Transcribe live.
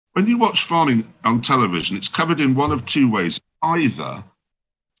When you watch farming on television, it's covered in one of two ways. Either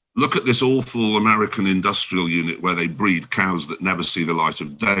look at this awful American industrial unit where they breed cows that never see the light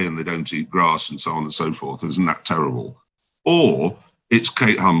of day and they don't eat grass and so on and so forth. Isn't that terrible? Or it's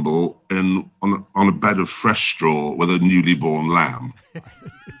Kate Humble on a bed of fresh straw with a newly born lamb.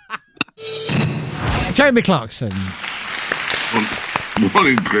 Jeremy Clarkson.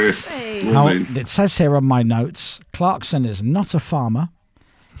 Morning, Chris. Hey. Morning. Now, it says here on my notes, Clarkson is not a farmer,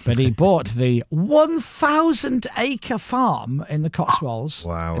 but he bought the 1,000-acre farm in the Cotswolds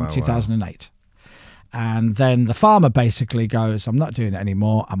in 2008. And then the farmer basically goes, I'm not doing it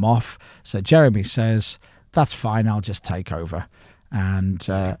anymore, I'm off. So Jeremy says, that's fine, I'll just take over. And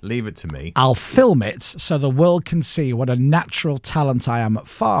leave it to me. I'll film it so the world can see what a natural talent I am at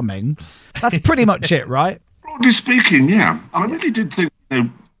farming. That's pretty much it, right? Broadly speaking, yeah. I really did think,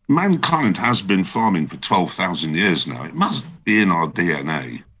 mankind has been farming for 12,000 years now. It must be in our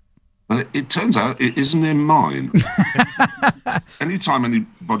DNA. But it turns out it isn't in mine. Anytime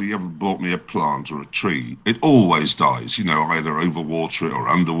anybody ever bought me a plant or a tree, it always dies. Either overwater it or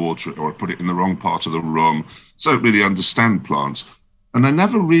underwater it, or I put it in the wrong part of the room. So I don't really understand plants. And I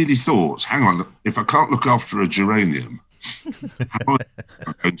never really thought, hang on, if I can't look after a geranium, how am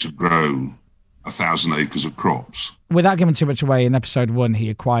I going to grow 1,000 acres of crops? Without giving too much away, in episode 1, he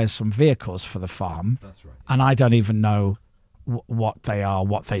acquires some vehicles for the farm. That's right. And I don't even know what they are,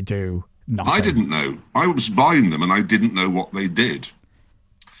 what they do, nothing. I didn't know. I was buying them and I didn't know what they did.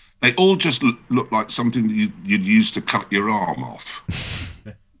 They all just look like something that you'd use to cut your arm off.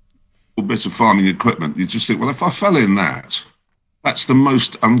 A bit of farming equipment. You just think, well, if I fell in that, that's the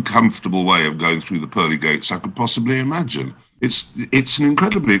most uncomfortable way of going through the pearly gates I could possibly imagine. It's an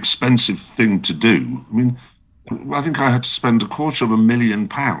incredibly expensive thing to do. I mean, I think I had to spend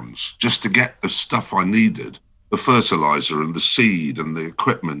 £250,000 just to get the stuff I needed. The fertilizer and the seed and the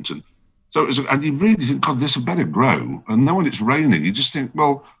equipment. And so and you really think, God, this had better grow. And then when it's raining, you just think,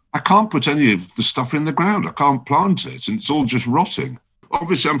 well, I can't put any of the stuff in the ground. I can't plant it. And it's all just rotting.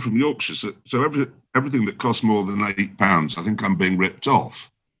 Obviously, I'm from Yorkshire. So everything that costs more than £8, I think I'm being ripped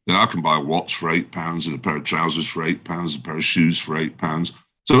off. I can buy a watch for £8 and a pair of trousers for £8, a pair of shoes for £8.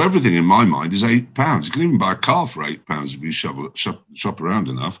 So everything in my mind is £8. You can even buy a car for £8 if you shop around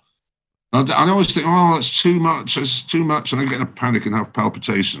enough. I always think, oh, that's too much. It's too much. And I get in a panic and have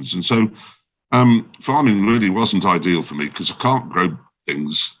palpitations. And so farming really wasn't ideal for me because I can't grow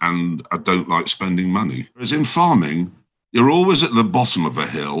things and I don't like spending money. Whereas in farming, you're always at the bottom of a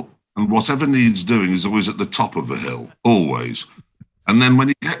hill and whatever needs doing is always at the top of the hill, always. And then when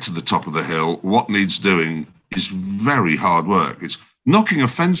you get to the top of the hill, what needs doing is very hard work. It's knocking a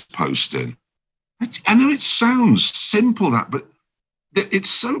fence post in. I know it sounds simple, but it's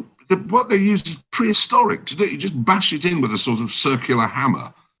so... What they use is prehistoric to do. You just bash it in with a sort of circular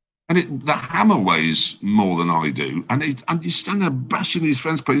hammer. And the hammer weighs more than I do. And you stand there bashing these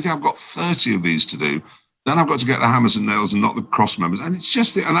fence posts. You think, I've got 30 of these to do. Then I've got to get the hammers and nails and not the cross members. And it's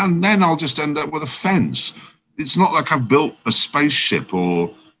just, and then I'll just end up with a fence. It's not like I've built a spaceship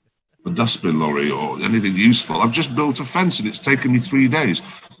or a dustbin lorry or anything useful. I've just built a fence and it's taken me 3 days.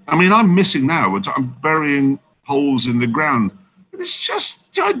 I mean, I'm missing now. I'm burying holes in the ground. It's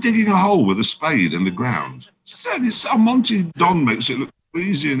just digging a hole with a spade in the ground. It's how Monty Don makes it look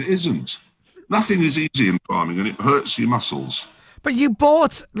easy and it isn't. Nothing is easy in farming and it hurts your muscles. But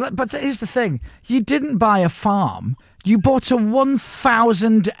here's the thing. You didn't buy a farm. You bought a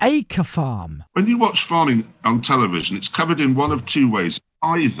 1,000-acre farm. When you watch farming on television, it's covered in one of two ways.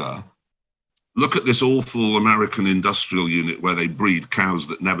 Either look at this awful American industrial unit where they breed cows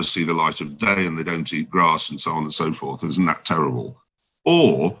that never see the light of day and they don't eat grass and so on and so forth. Isn't that terrible?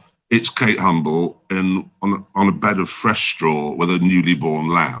 Or it's Kate Humble on a bed of fresh straw with a newly born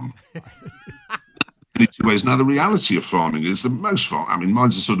lamb. In two ways. Now, the reality of farming is that most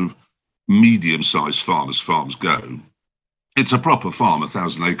mine's a sort of medium-sized farm as farms go. It's a proper farm,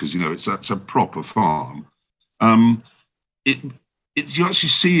 1,000 acres, that's a proper farm. You actually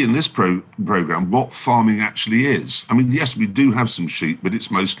see in this program what farming actually is. I mean, yes, we do have some sheep, but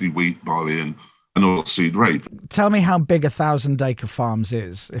it's mostly wheat, barley, and oilseed rape. Tell me how big 1,000-acre farms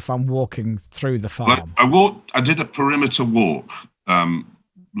is if I'm walking through the farm. I did a perimeter walk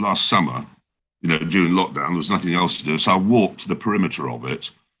last summer, during lockdown. There was nothing else to do. So I walked the perimeter of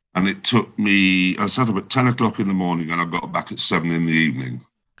it, and it took me, I started at 10 o'clock in the morning, and I got back at 7 in the evening.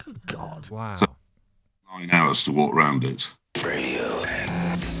 Good God. Wow. So 9 hours to walk around it.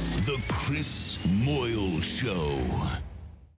 The Chris Moyles Show.